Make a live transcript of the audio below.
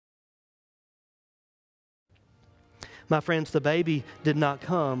My friends, the baby did not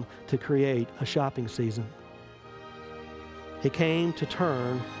come to create a shopping season. He came to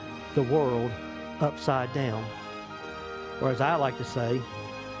turn the world upside down, or as I like to say,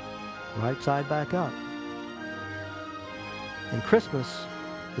 right side back up. And Christmas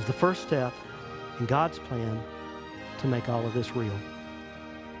is the first step in God's plan to make all of this real.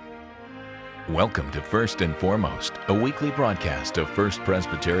 Welcome to First and Foremost, a weekly broadcast of First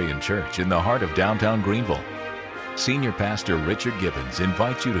Presbyterian Church in the heart of downtown Greenville. Senior Pastor Richard Gibbons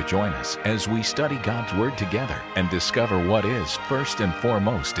invites you to join us as we study God's Word together and discover what is first and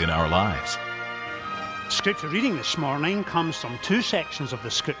foremost in our lives. Scripture reading this morning comes from two sections of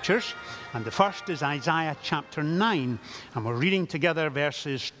the Scriptures, and the first is Isaiah chapter 9, and we're reading together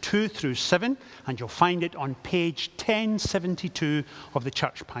verses 2 through 7, and you'll find it on page 1072 of the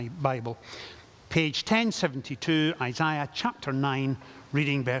Church Bible. Page 1072, Isaiah chapter 9,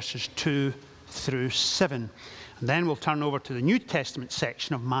 reading verses 2 through 7. And then we'll turn over to the New Testament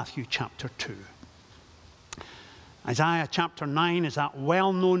section of Matthew chapter 2. Isaiah chapter 9 is that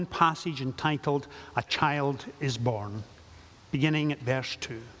well-known passage entitled, "A Child is Born," beginning at verse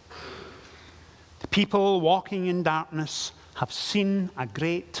 2. The people walking in darkness have seen a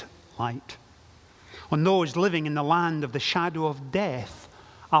great light. On those living in the land of the shadow of death,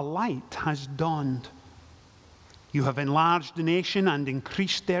 a light has dawned. You have enlarged the nation and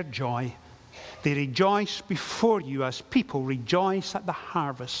increased their joy. They rejoice before you as people rejoice at the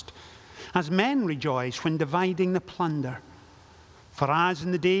harvest, as men rejoice when dividing the plunder. For as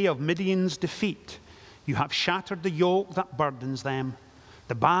in the day of Midian's defeat, you have shattered the yoke that burdens them,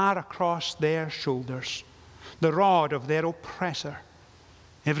 the bar across their shoulders, the rod of their oppressor.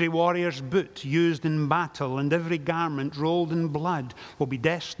 Every warrior's boot used in battle and every garment rolled in blood will be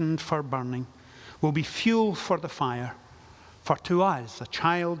destined for burning, will be fuel for the fire. For to us a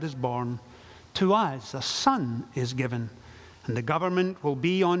child is born, to us a son is given, and the government will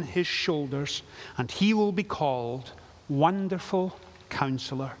be on his shoulders, and he will be called Wonderful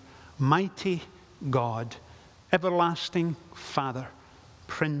Counselor, Mighty God, Everlasting Father,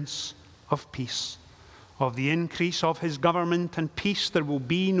 Prince of Peace. Of the increase of his government and peace there will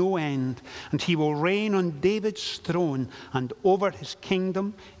be no end, and he will reign on David's throne and over his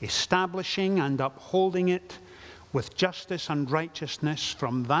kingdom, establishing and upholding it with justice and righteousness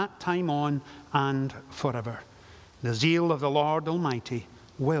from that time on and forever. The zeal of the Lord Almighty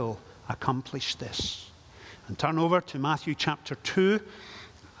will accomplish this. And turn over to Matthew chapter 2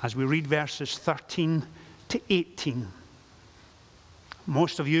 as we read verses 13 to 18.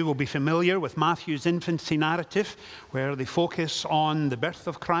 Most of you will be familiar with Matthew's infancy narrative, where they focus on the birth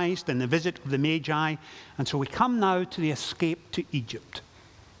of Christ and the visit of the Magi. And so we come now to the escape to Egypt.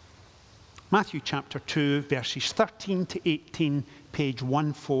 Matthew chapter 2, verses 13 to 18, page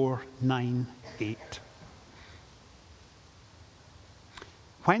 1498.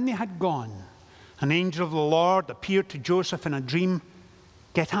 When they had gone, an angel of the Lord appeared to Joseph in a dream.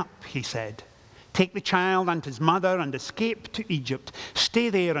 "Get up," he said. "Take the child and his mother and escape to Egypt. Stay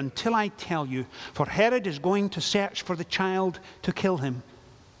there until I tell you, for Herod is going to search for the child to kill him."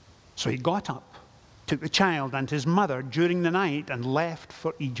 So he got up, took the child and his mother during the night and left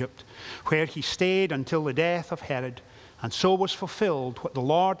for Egypt, where he stayed until the death of Herod. And so was fulfilled what the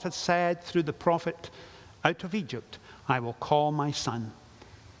Lord had said through the prophet, "Out of Egypt I will call my son."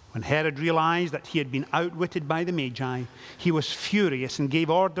 When Herod realized that he had been outwitted by the Magi, he was furious and gave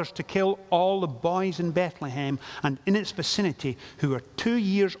orders to kill all the boys in Bethlehem and in its vicinity who were 2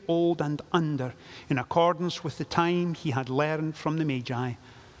 years old and under, in accordance with the time he had learned from the Magi.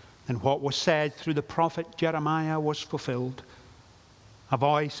 And what was said through the prophet Jeremiah was fulfilled. A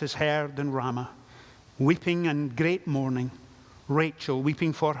voice is heard in Ramah, weeping and great mourning, Rachel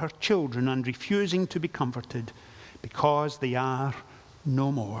weeping for her children and refusing to be comforted, because they are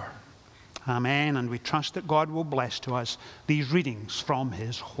no more. Amen. And we trust that God will bless to us these readings from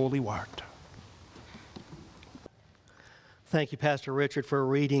his holy word. Thank you, Pastor Richard, for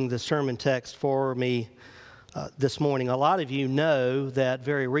reading the sermon text for me this morning. A lot of you know that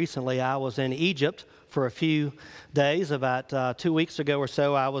very recently I was in Egypt for a few days. About 2 weeks ago or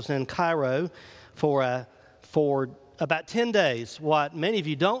so, I was in Cairo for about 10 days. What many of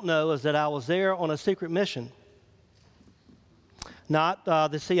you don't know is that I was there on a secret mission. Not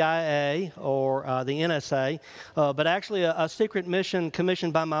the CIA or the NSA, but actually a secret mission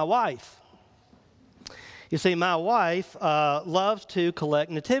commissioned by my wife. You see, my wife loves to collect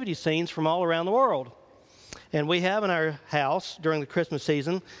nativity scenes from all around the world. And we have in our house during the Christmas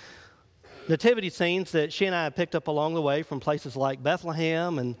season nativity scenes that she and I have picked up along the way from places like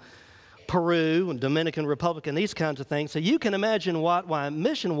Bethlehem and Peru and Dominican Republic and these kinds of things. So you can imagine what my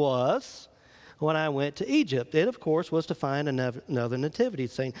mission was when I went to Egypt. It, of course, was to find another nativity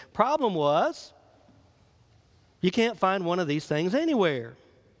scene. Problem was, you can't find one of these things anywhere.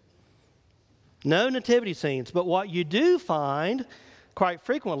 No nativity scenes. But what you do find quite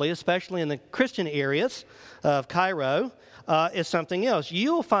frequently, especially in the Christian areas of Cairo, is something else.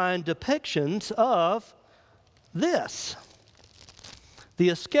 You'll find depictions of this: the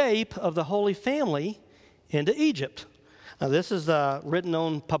escape of the Holy Family into Egypt. Now, this is written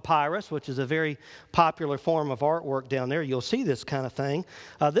on papyrus, which is a very popular form of artwork down there. You'll see this kind of thing.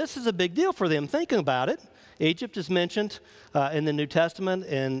 This is a big deal for them. Thinking about it, Egypt is mentioned in the New Testament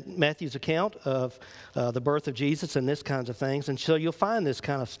in Matthew's account of the birth of Jesus and this kinds of things. And so you'll find this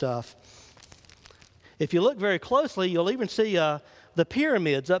kind of stuff. If you look very closely, you'll even see the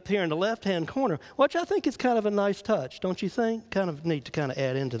pyramids up here in the left-hand corner, which I think is kind of a nice touch, don't you think? Kind of neat to kind of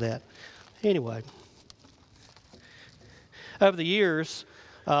add into that. Anyway, over the years,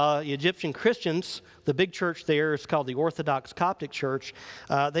 Egyptian Christians, the big church there is called the Orthodox Coptic Church,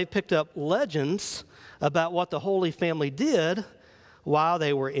 they've picked up legends about what the Holy Family did while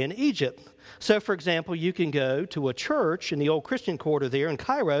they were in Egypt. So, for example, you can go to a church in the old Christian quarter there in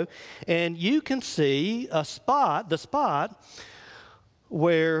Cairo, and you can see the spot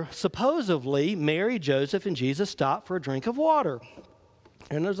where supposedly Mary, Joseph, and Jesus stopped for a drink of water.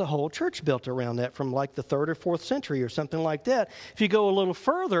 And there's a whole church built around that from like the 3rd or 4th century or something like that. If you go a little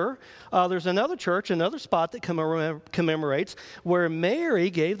further, there's another church, another spot that commemorates where Mary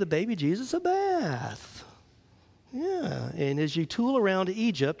gave the baby Jesus a bath. Yeah, and as you tool around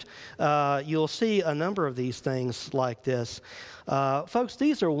Egypt, you'll see a number of these things like this. Folks,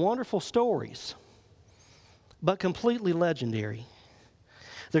 these are wonderful stories, but completely legendary.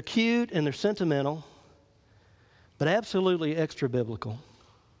 They're cute and they're sentimental, but absolutely extra-biblical.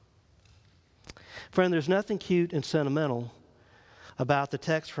 Friend, there's nothing cute and sentimental about the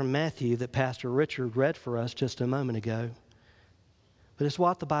text from Matthew that Pastor Richard read for us just a moment ago. But it's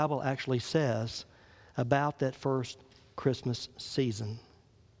what the Bible actually says about that first Christmas season.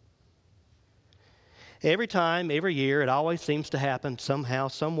 Every time, every year, it always seems to happen somehow,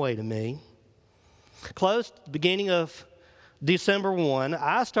 some way to me. Close to the beginning of December 1,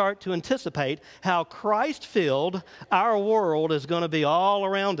 I start to anticipate how Christ-filled our world is going to be all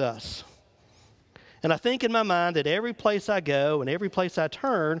around us. And I think in my mind that every place I go and every place I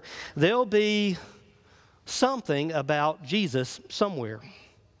turn, there'll be something about Jesus somewhere.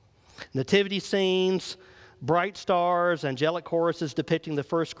 Nativity scenes, bright stars, angelic choruses depicting the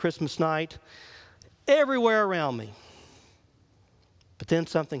first Christmas night, everywhere around me. But then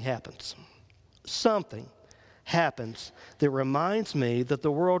something happens. Something happens that reminds me that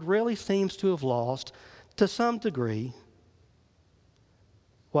the world really seems to have lost, to some degree,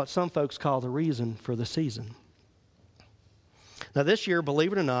 what some folks call the reason for the season. Now this year,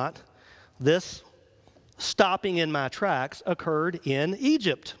 believe it or not, this stopping in my tracks occurred in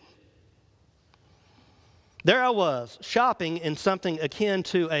Egypt. There I was, shopping in something akin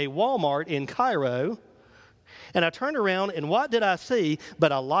to a Walmart in Cairo, and I turned around, and what did I see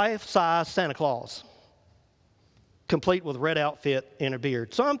but a life-size Santa Claus, complete with red outfit and a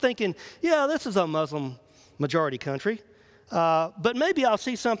beard. So I'm thinking, yeah, this is a Muslim majority country, but maybe I'll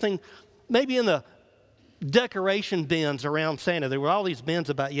see something, maybe in the decoration bins around Santa. There were all these bins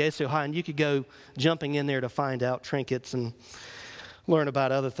about Yesu High, and you could go jumping in there to find out trinkets and learn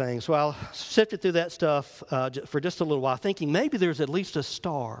about other things. Well, I sifted through that stuff for just a little while, thinking maybe there's at least a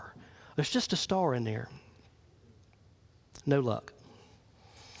star. There's just a star in there. No luck.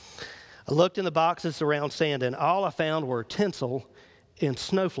 I looked in the boxes around Santa, and all I found were tinsel and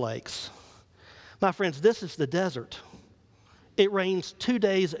snowflakes. My friends, this is the desert. It rains 2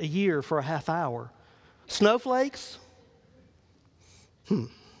 days a year for a half hour. Snowflakes?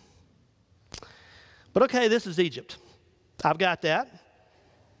 But okay, this is Egypt. I've got that.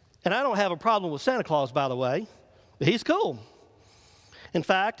 And I don't have a problem with Santa Claus, by the way. He's cool. In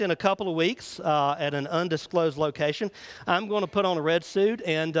fact, in a couple of weeks, at an undisclosed location, I'm going to put on a red suit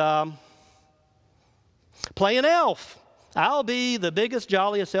and play an elf. I'll be the biggest,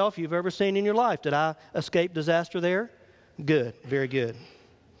 jolliest elf you've ever seen in your life. Did I escape disaster there? Good, very good.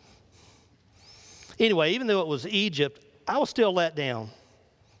 Anyway, even though it was Egypt, I was still let down.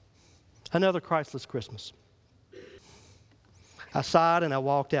 Another Christless Christmas. I sighed and I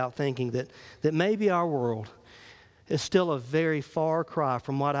walked out thinking that maybe our world is still a very far cry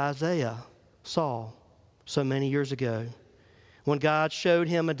from what Isaiah saw so many years ago, when God showed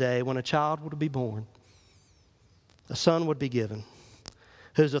him a day when a child would be born, a son would be given,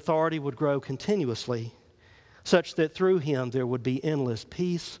 whose authority would grow continuously, such that through him there would be endless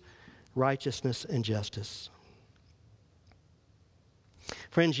peace, righteousness, and justice.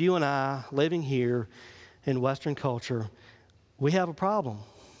 Friends, you and I, living here in Western culture, we have a problem.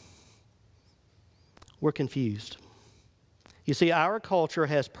 We're confused. You see, our culture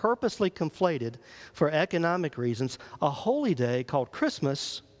has purposely conflated, for economic reasons, a holy day called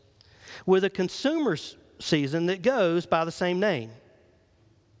Christmas with a consumer season that goes by the same name.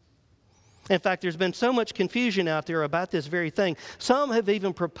 In fact, there's been so much confusion out there about this very thing. Some have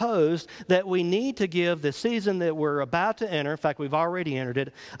even proposed that we need to give the season that we're about to enter, in fact, we've already entered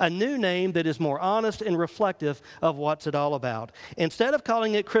it, a new name that is more honest and reflective of what's it all about. Instead of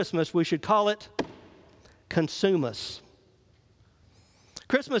calling it Christmas, we should call it Consumas.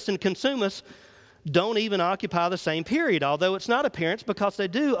 Christmas and Consumas don't even occupy the same period, although it's not apparent because they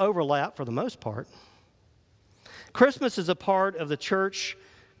do overlap for the most part. Christmas is a part of the church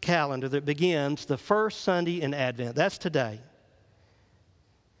calendar that begins the first Sunday in Advent. That's today.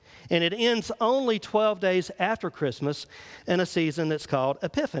 And it ends only 12 days after Christmas in a season that's called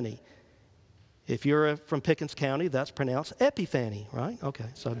Epiphany. If you're from Pickens County, that's pronounced Epiphany, right? Okay,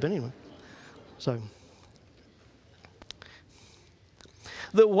 but anyway.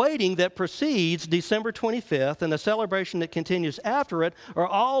 The waiting that precedes December 25th and the celebration that continues after it are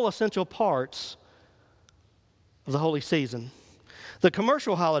all essential parts of the holy season. The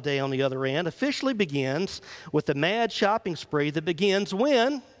commercial holiday, on the other hand, officially begins with the mad shopping spree that begins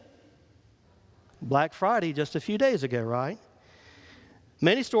when? Black Friday, just a few days ago, right?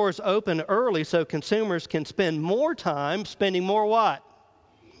 Many stores open early so consumers can spend more time spending more what?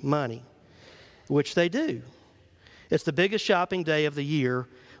 Money, which they do. It's the biggest shopping day of the year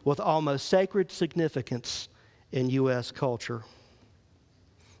with almost sacred significance in U.S. culture.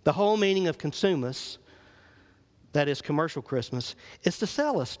 The whole meaning of Consumas, that is commercial Christmas, is to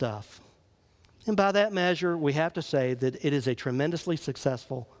sell us stuff. And by that measure, we have to say that it is a tremendously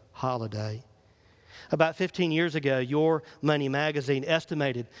successful holiday. About 15 years ago, Your Money magazine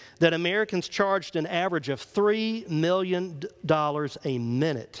estimated that Americans charged an average of $3 million a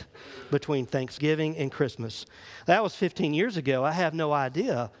minute between Thanksgiving and Christmas. That was 15 years ago. I have no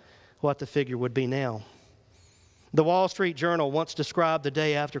idea what the figure would be now. The Wall Street Journal once described the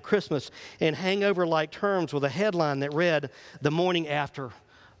day after Christmas in hangover-like terms with a headline that read, "The morning after,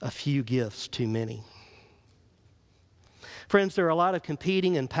 a few gifts too many." Friends, there are a lot of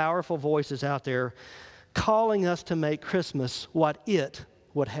competing and powerful voices out there calling us to make Christmas what it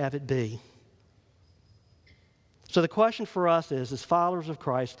would have it be. So the question for us is, as followers of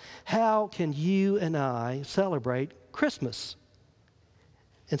Christ, how can you and I celebrate Christmas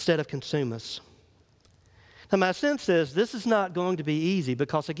instead of Consumas? Now, my sense is this is not going to be easy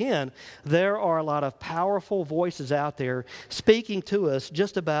because, again, there are a lot of powerful voices out there speaking to us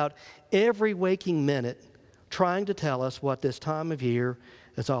just about every waking minute, trying to tell us what this time of year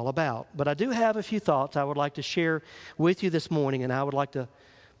is all about. But I do have a few thoughts I would like to share with you this morning, and I would like to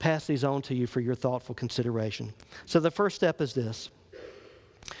pass these on to you for your thoughtful consideration. So the first step is this.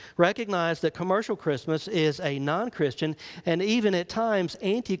 Recognize that commercial Christmas is a non-Christian and even at times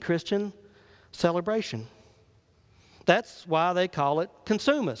anti-Christian celebration. That's why they call it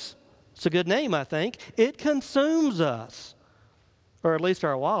Consumas. It's a good name, I think. It consumes us, or at least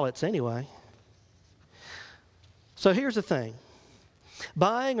our wallets anyway. So here's the thing.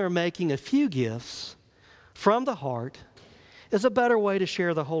 Buying or making a few gifts from the heart is a better way to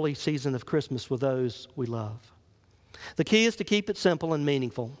share the holy season of Christmas with those we love. The key is to keep it simple and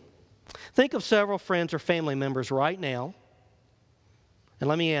meaningful. Think of several friends or family members right now, and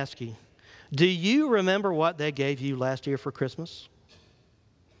let me ask you, do you remember what they gave you last year for Christmas?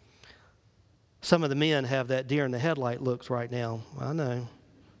 Some of the men have that deer in the headlight looks right now. I know.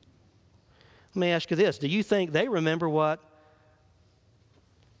 Let me ask you this. Do you think they remember what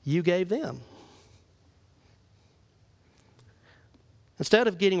you gave them? Instead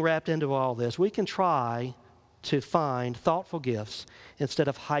of getting wrapped into all this, we can try to find thoughtful gifts instead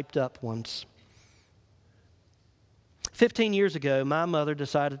of hyped up ones. 15 years ago, my mother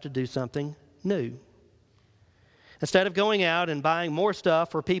decided to do something new. Instead of going out and buying more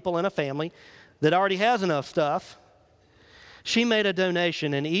stuff for people in a family that already has enough stuff, she made a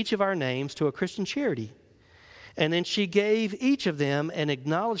donation in each of our names to a Christian charity. And then she gave each of them an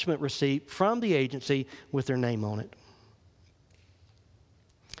acknowledgement receipt from the agency with their name on it.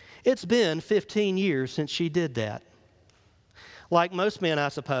 It's been 15 years since she did that. Like most men, I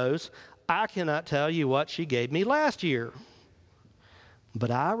suppose, I cannot tell you what she gave me last year.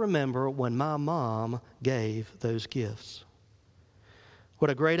 But I remember when my mom gave those gifts. What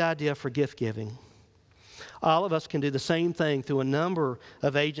a great idea for gift giving. All of us can do the same thing through a number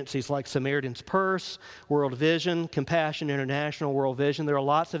of agencies like Samaritan's Purse, World Vision, Compassion International, World Vision. There are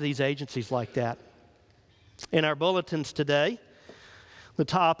lots of these agencies like that. In our bulletins today, The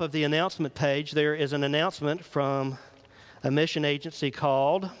top of the announcement page, there is an announcement from a mission agency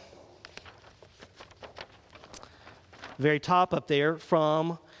called, very top up there,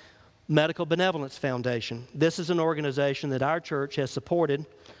 from Medical Benevolence Foundation. This is an organization that our church has supported,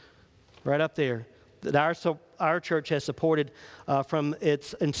 right up there, that our church has supported from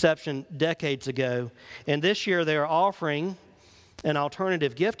its inception decades ago. And this year they are offering an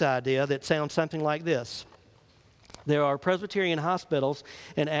alternative gift idea that sounds something like this. There are Presbyterian hospitals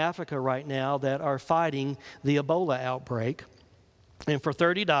in Africa right now that are fighting the Ebola outbreak. And for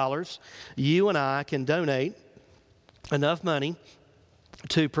 $30, you and I can donate enough money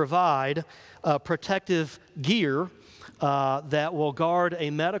to provide protective gear that will guard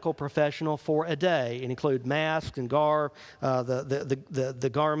a medical professional for a day and include masks and garb, the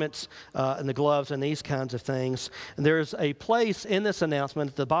garments and the gloves and these kinds of things. And there's a place in this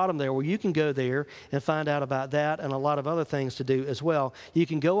announcement at the bottom there where you can go there and find out about that and a lot of other things to do as well. You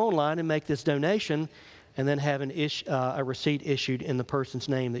can go online and make this donation and then have a receipt issued in the person's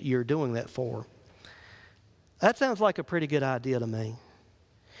name that you're doing that for. That sounds like a pretty good idea to me.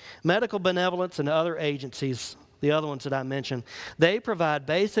 Medical Benevolence and other agencies, the other ones that I mentioned, they provide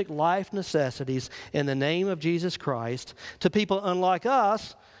basic life necessities in the name of Jesus Christ to people unlike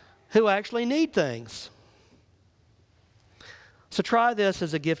us who actually need things. So try this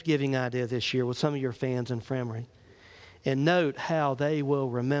as a gift-giving idea this year with some of your fans in Framery, and note how they will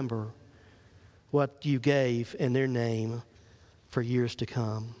remember what you gave in their name for years to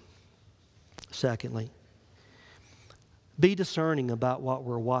come. Secondly, be discerning about what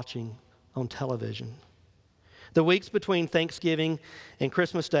we're watching on television. The weeks between Thanksgiving and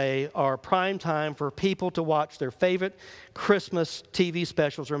Christmas Day are prime time for people to watch their favorite Christmas TV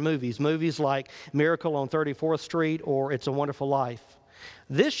specials or movies. Movies like Miracle on 34th Street or It's a Wonderful Life.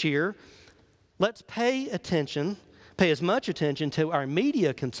 This year, let's pay as much attention to our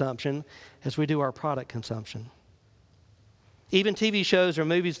media consumption as we do our product consumption. Even TV shows or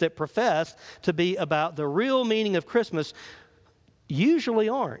movies that profess to be about the real meaning of Christmas usually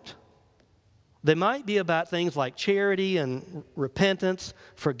aren't. They might be about things like charity and repentance,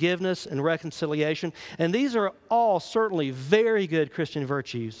 forgiveness and reconciliation, and these are all certainly very good Christian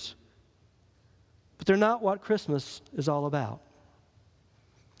virtues. But they're not what Christmas is all about.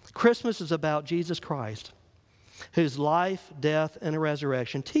 Christmas is about Jesus Christ, whose life, death, and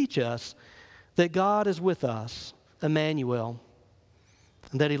resurrection teach us that God is with us, Emmanuel,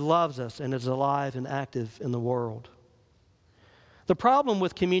 and that He loves us and is alive and active in the world. The problem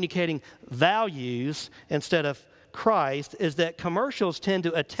with communicating values instead of Christ is that commercials tend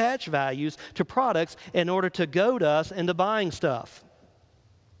to attach values to products in order to goad us into buying stuff.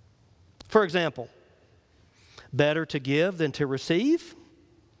 For example, better to give than to receive?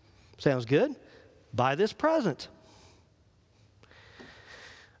 Sounds good. Buy this present.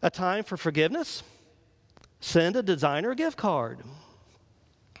 A time for forgiveness? Send a designer gift card.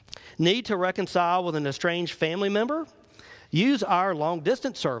 Need to reconcile with an estranged family member? Use our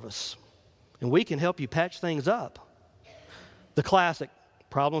long-distance service, and we can help you patch things up. The classic,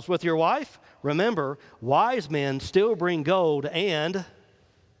 problems with your wife? Remember, wise men still bring gold and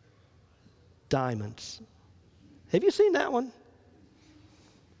diamonds. Have you seen that one?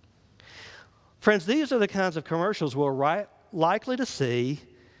 Friends, these are the kinds of commercials we're likely to see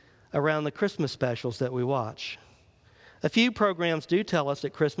around the Christmas specials that we watch. A few programs do tell us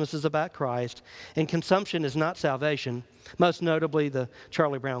that Christmas is about Christ and consumption is not salvation, most notably the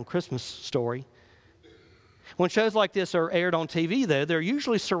Charlie Brown Christmas story. When shows like this are aired on TV, though, they're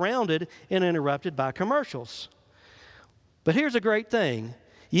usually surrounded and interrupted by commercials. But here's a great thing.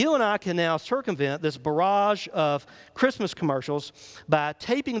 You and I can now circumvent this barrage of Christmas commercials by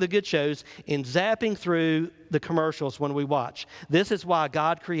taping the good shows and zapping through the commercials when we watch. This is why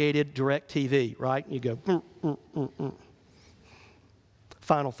God created DirecTV, right? You go,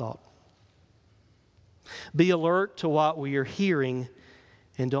 Final thought. Be alert to what we are hearing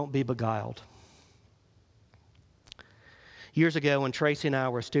and don't be beguiled. Years ago, when Tracy and I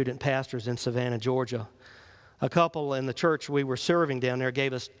were student pastors in Savannah, Georgia, a couple in the church we were serving down there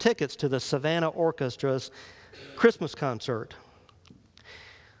gave us tickets to the Savannah Orchestra's Christmas concert.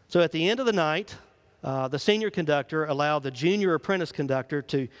 So at the end of the night, the senior conductor allowed the junior apprentice conductor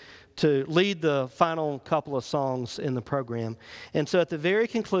to lead the final couple of songs in the program. And so at the very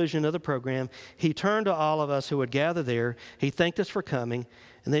conclusion of the program, he turned to all of us who had gathered there. He thanked us for coming,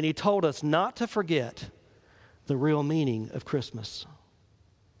 and then he told us not to forget the real meaning of Christmas.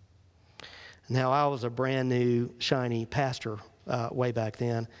 Now, I was a brand new, shiny pastor way back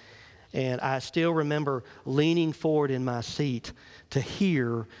then, and I still remember leaning forward in my seat to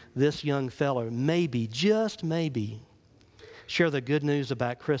hear this young fellow, maybe, just maybe, share the good news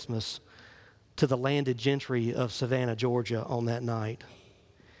about Christmas to the landed gentry of Savannah, Georgia on that night.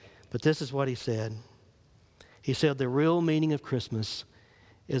 But this is what he said. He said, the real meaning of Christmas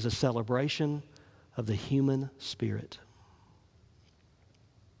is a celebration of the human spirit.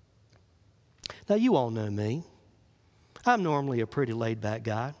 Now, you all know me. I'm normally a pretty laid-back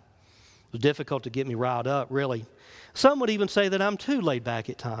guy. It was difficult to get me riled up, really. Some would even say that I'm too laid back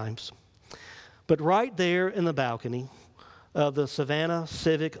at times. But right there in the balcony of the Savannah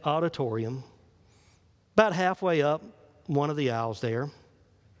Civic Auditorium, about halfway up one of the aisles there,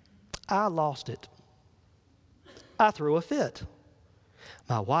 I lost it. I threw a fit.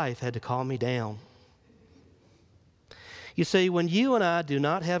 My wife had to calm me down. You see, when you and I do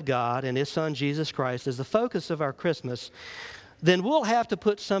not have God and His Son Jesus Christ as the focus of our Christmas, then we'll have to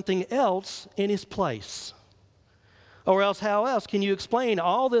put something else in His place. Or else, how else can you explain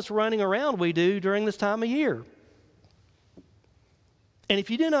all this running around we do during this time of year? And if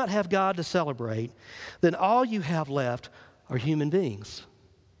you do not have God to celebrate, then all you have left are human beings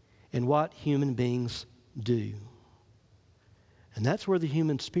and what human beings do. And that's where the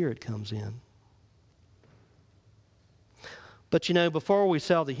human spirit comes in. But you know, before we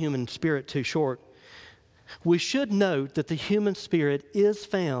sell the human spirit too short, we should note that the human spirit is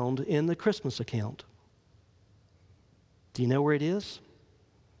found in the Christmas account. Do you know where it is?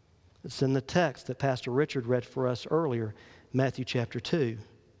 It's in the text that Pastor Richard read for us earlier, Matthew chapter 2.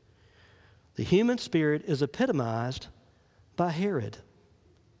 The human spirit is epitomized by Herod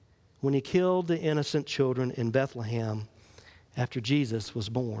when he killed the innocent children in Bethlehem after Jesus was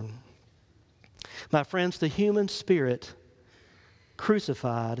born. My friends, the human spirit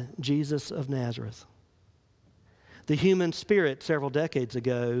crucified Jesus of Nazareth. The human spirit several decades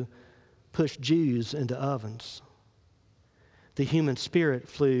ago pushed Jews into ovens. The human spirit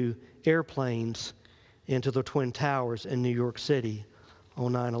flew airplanes into the Twin Towers in New York City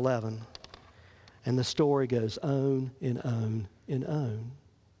on 9/11. And the story goes on and on and on.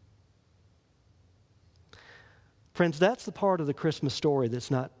 Friends, that's the part of the Christmas story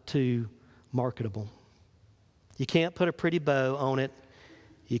that's not too marketable. You can't put a pretty bow on it.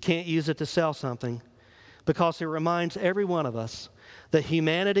 You can't use it to sell something because it reminds every one of us that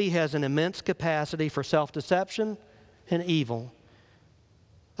humanity has an immense capacity for self-deception and evil,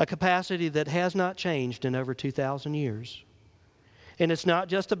 a capacity that has not changed in over 2,000 years. And it's not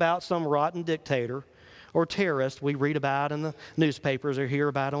just about some rotten dictator or terrorist we read about in the newspapers or hear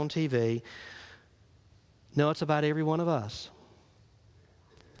about on TV. No, it's about every one of us.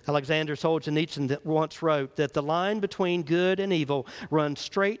 Alexander Solzhenitsyn once wrote that the line between good and evil runs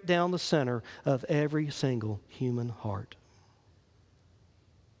straight down the center of every single human heart.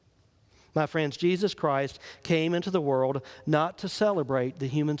 My friends, Jesus Christ came into the world not to celebrate the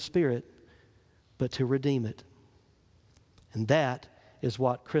human spirit, but to redeem it. And that is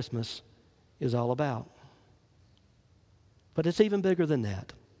what Christmas is all about. But it's even bigger than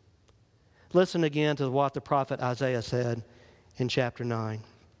that. Listen again to what the prophet Isaiah said in chapter 9.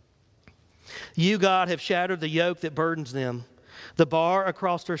 You, God, have shattered the yoke that burdens them, the bar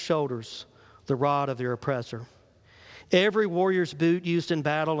across their shoulders, the rod of their oppressor. Every warrior's boot used in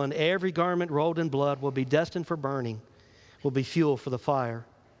battle and every garment rolled in blood will be destined for burning, will be fuel for the fire.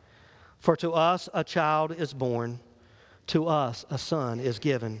 For to us a child is born, to us a son is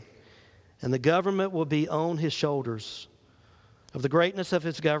given, and the government will be on his shoulders. Of the greatness of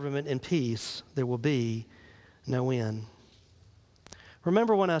his government and peace there will be no end.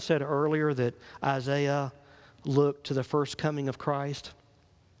 Remember when I said earlier that Isaiah looked to the first coming of Christ?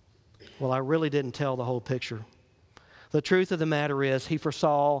 Well, I really didn't tell the whole picture. The truth of the matter is he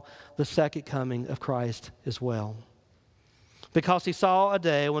foresaw the second coming of Christ as well. Because he saw a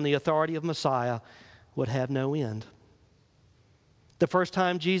day when the authority of Messiah would have no end. The first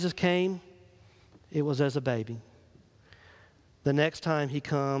time Jesus came, it was as a baby. The next time he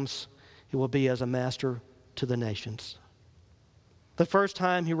comes, it will be as a master to the nations. The first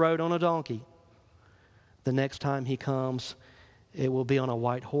time he rode on a donkey. The next time he comes, it will be on a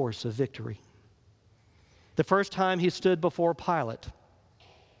white horse of victory. The first time he stood before Pilate.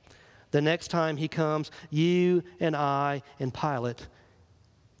 The next time he comes, you and I and Pilate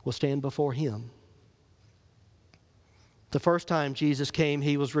will stand before him. The first time Jesus came,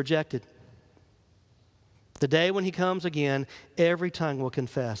 he was rejected. The day when he comes again, every tongue will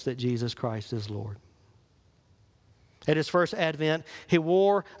confess that Jesus Christ is Lord. At his first advent, he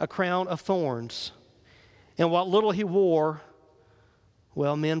wore a crown of thorns. And what little he wore,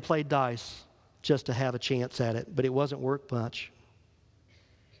 well, men played dice just to have a chance at it, but it wasn't worth much.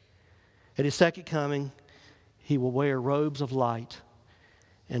 At his second coming, he will wear robes of light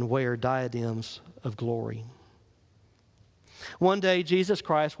and wear diadems of glory. One day, Jesus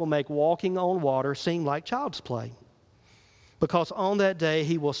Christ will make walking on water seem like child's play, because on that day,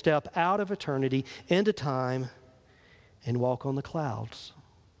 he will step out of eternity into time and walk on the clouds.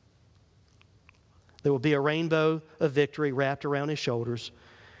 There will be a rainbow of victory wrapped around his shoulders,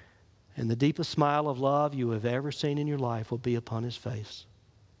 and the deepest smile of love you have ever seen in your life will be upon his face.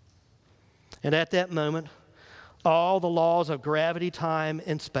 And at that moment, all the laws of gravity, time,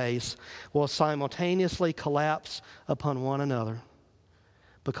 and space will simultaneously collapse upon one another,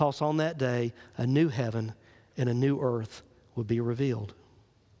 because on that day, a new heaven and a new earth will be revealed.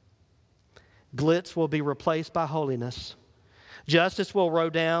 Glitz will be replaced by holiness. Justice will roll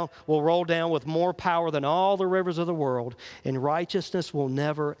down with more power than all the rivers of the world, and righteousness will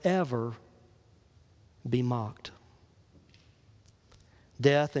never, ever be mocked.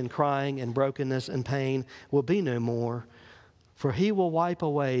 Death and crying and brokenness and pain will be no more, for he will wipe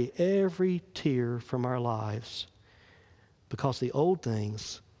away every tear from our lives, because the old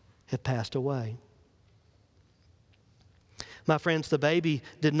things have passed away. My friends, the baby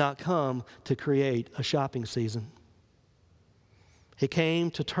did not come to create a shopping season. He came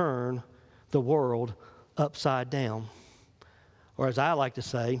to turn the world upside down, or as I like to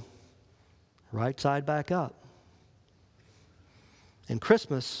say, right side back up. And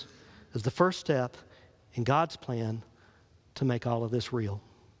Christmas is the first step in God's plan to make all of this real.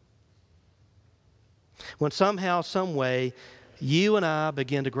 When somehow, some way, you and I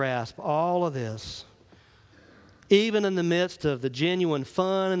begin to grasp all of this, even in the midst of the genuine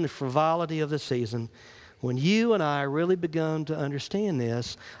fun and the frivolity of the season, when you and I really begin to understand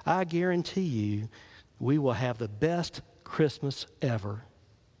this, I guarantee you we will have the best Christmas ever,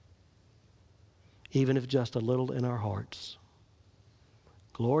 even if just a little in our hearts.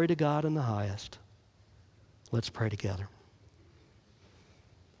 Glory to God in the highest. Let's pray together.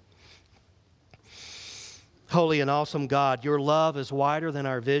 Holy and awesome God, your love is wider than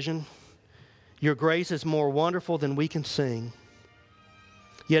our vision. Your grace is more wonderful than we can sing.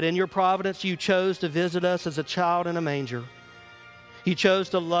 Yet in your providence, you chose to visit us as a child in a manger. You chose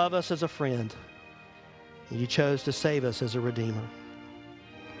to love us as a friend. And you chose to save us as a redeemer.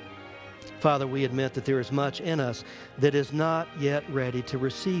 Father, we admit that there is much in us that is not yet ready to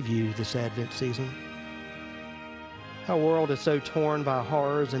receive you this Advent season. Our world is so torn by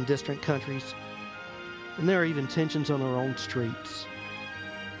horrors in distant countries, and there are even tensions on our own streets.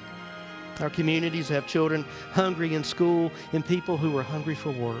 Our communities have children hungry in school and people who are hungry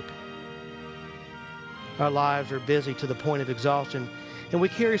for work. Our lives are busy to the point of exhaustion, and we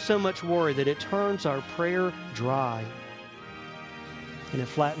carry so much worry that it turns our prayer dry and it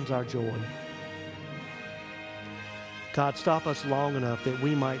flattens our joy. God, stop us long enough that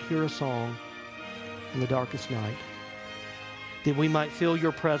we might hear a song in the darkest night, that we might feel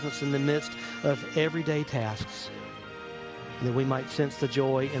your presence in the midst of everyday tasks, and that we might sense the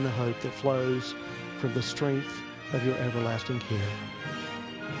joy and the hope that flows from the strength of your everlasting care.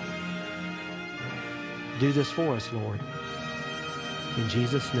 Do this for us, Lord. In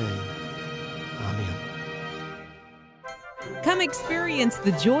Jesus' name, amen. Come experience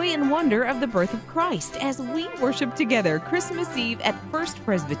the joy and wonder of the birth of Christ as we worship together Christmas Eve at First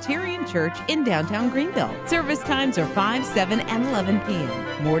Presbyterian Church in downtown Greenville. Service times are 5, 7, and 11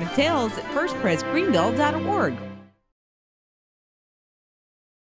 p.m. More details at firstpresgreenville.org